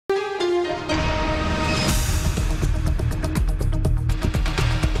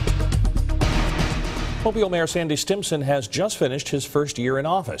Mobile Mayor Sandy Stimpson has just finished his first year in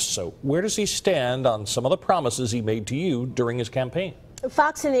office. So where does he stand on some of the promises he made to you during his campaign?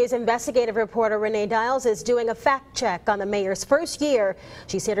 Fox News investigative reporter Renee Dials is doing a fact check on the mayor's first year.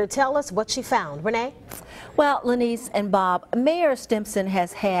 She's here to tell us what she found. Renee? Well, Lenise and Bob, Mayor Stimpson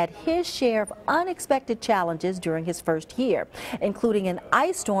has had his share of unexpected challenges during his first year, including an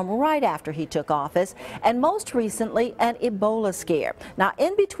ice storm right after he took office, and most recently an Ebola scare. Now,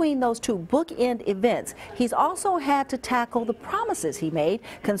 in between those two bookend events, he's also had to tackle the promises he made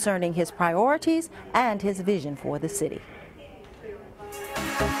concerning his priorities and his vision for the city.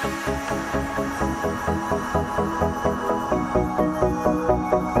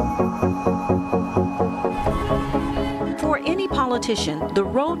 For any politician, the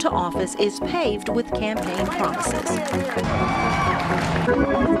road to office is paved with campaign promises.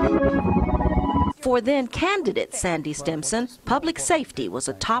 For then candidate Sandy Stimpson, public safety was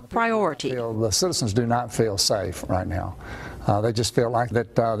a top priority. The citizens do not feel safe right now. They just feel like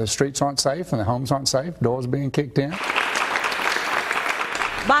that the streets aren't safe and the homes aren't safe, doors being kicked in.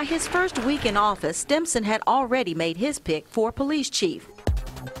 By his first week in office, Stimpson had already made his pick for police chief.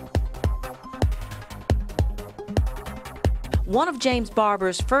 One of James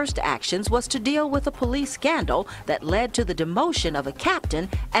Barber's first actions was to deal with a police scandal that led to the demotion of a captain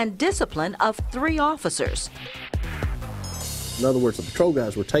and discipline of 3 officers. In other words, the patrol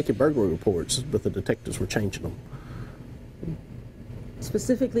guys were taking burglary reports, but the detectives were changing them.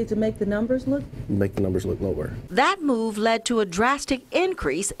 Specifically to make the numbers look? Make the numbers look lower. That move led to a drastic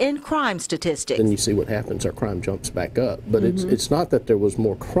increase in crime statistics. Then you see what happens, our crime jumps back up. But it's not that there was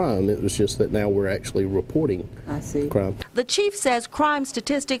more crime, it was just that now we're actually reporting crime. The chief says crime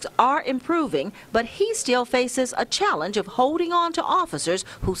statistics are improving, but he still faces a challenge of holding on to officers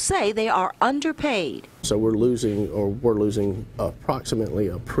who say they are underpaid. So we're losing approximately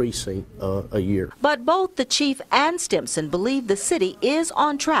a precinct a year. But both the chief and Stimpson believe the city is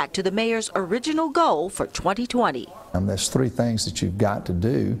on track to the mayor's original goal for 2020. There's 3 things that you've got to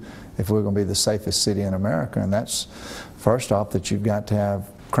do if we're going to be the safest city in America, and that's first off that you've got to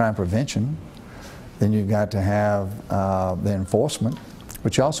have crime prevention, then you've got to have the enforcement,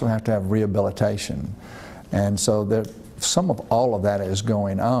 but you also have to have rehabilitation. And so some of all of that is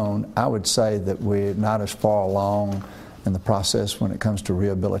going on. I would say that we're not as far along in the process when it comes to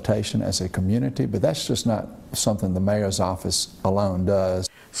rehabilitation as a community, but that's just not something the mayor's office alone does.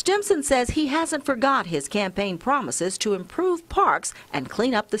 Stimpson says he hasn't forgot his campaign promises to improve parks and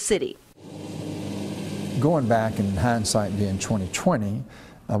clean up the city. Going back in hindsight being 2020,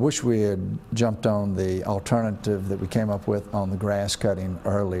 I wish we had jumped on the alternative that we came up with on the grass cutting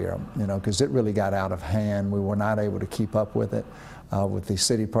earlier, because it really got out of hand. We were not able to keep up with it with the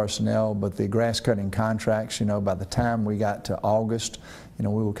city personnel, but the grass cutting contracts, by the time we got to August, we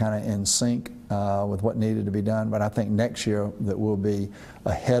were kind of in sync with what needed to be done. But I think next year that we'll be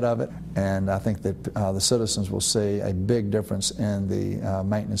ahead of it, and I think that the citizens will see a big difference in the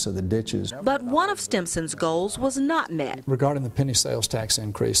maintenance of the ditches. But one of Stimpson's goals was not met. Regarding the penny sales tax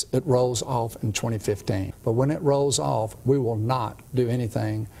increase, it rolls off in 2015. But when it rolls off, we will not do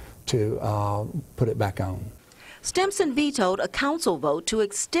anything to put it back on. Stimpson vetoed a council vote to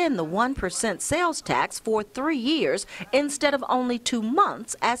extend the 1% sales tax for 3 years instead of only 2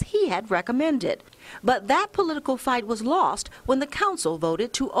 months as he had recommended. But that political fight was lost when the council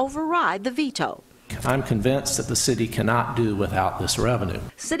voted to override the veto. I'm convinced that the city cannot do without this revenue.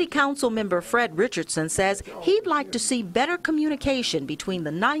 City Council member Fred Richardson says he'd like to see better communication between the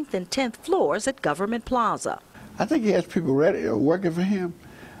 9th and 10th floors at Government Plaza. I think he has people ready working for him,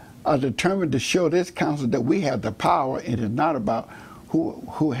 are determined to show this council that we have the power. It is not about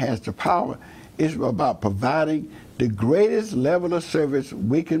who has the power. It's about providing the greatest level of service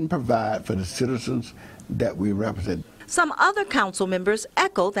we can provide for the citizens that we represent. Some other council members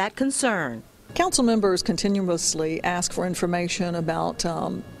echo that concern. Council members continuously ask for information about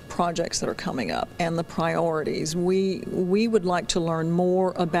projects that are coming up and the priorities. We would like to learn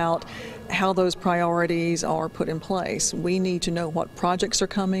more about how those priorities are put in place. We need to know what projects are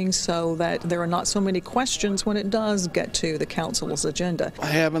coming so that there are not so many questions when it does get to the council's agenda.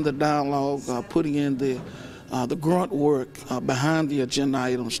 Having the dialogue, putting in the grunt work behind the agenda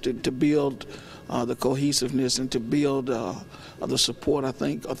items to build the cohesiveness and to build the support, I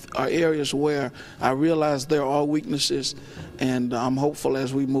think, are areas where I realize there are weaknesses, and I'm hopeful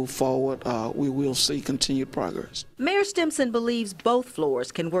as we move forward we will see continued progress. Mayor Stimpson believes both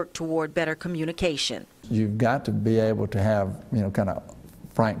floors can work toward better communication. You've got to be able to have, kind of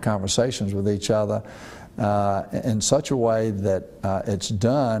frank conversations with each other in such a way that it's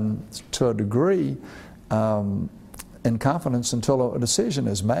done to a degree in confidence until a decision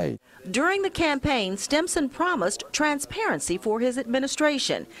is made. During the campaign, Stimpson promised transparency for his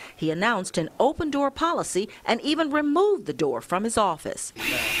administration. He announced an open-door policy and even removed the door from his office.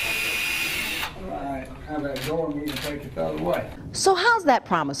 All right, have that door and we can take it the other way. So how's that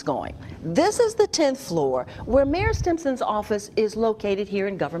promise going? This is the 10th floor where Mayor Stimpson's office is located here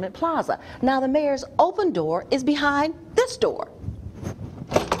in Government Plaza. Now the mayor's open door is behind this door,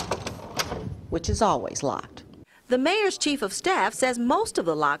 which is always locked. The mayor's chief of staff says most of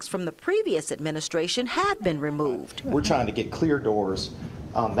the locks from the previous administration have been removed. We're trying to get clear doors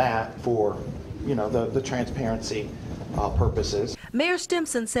on that for, you know, the transparency purposes. Mayor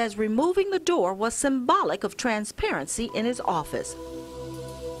Stimpson says removing the door was symbolic of transparency in his office.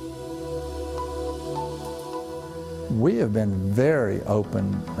 We have been very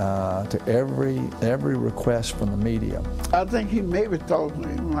open to every request from the media. I think he maybe thought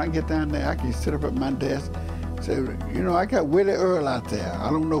when I get down there, I can sit up at my desk and say, you know, I got Willie Earl out there. I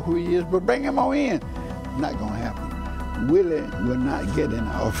don't know who he is, but bring him on in. Not going to happen. Willie will not get in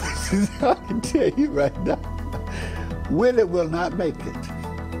the office. I can tell you right now. Willie will not make it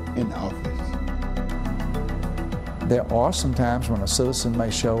in the office. There are some times when a citizen may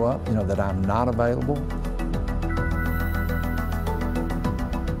show up, you know, that I'm not available.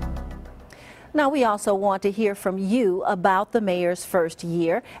 Now, we also want to hear from you about the mayor's first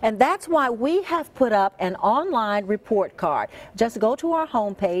year, and that's why we have put up an online report card. Just go to our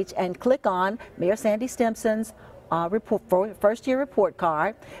homepage and click on Mayor Sandy Stimpson's first year report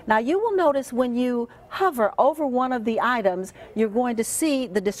card. Now, you will notice when you hover over one of the items, you're going to see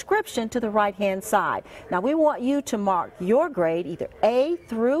the description to the right-hand side. Now, we want you to mark your grade, either A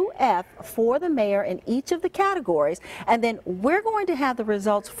through F, for the mayor in each of the categories, and then we're going to have the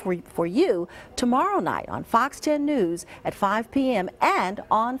results for you tomorrow night on Fox 10 News at 5 p.m. and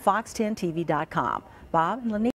on fox10tv.com. Bob and Lenny.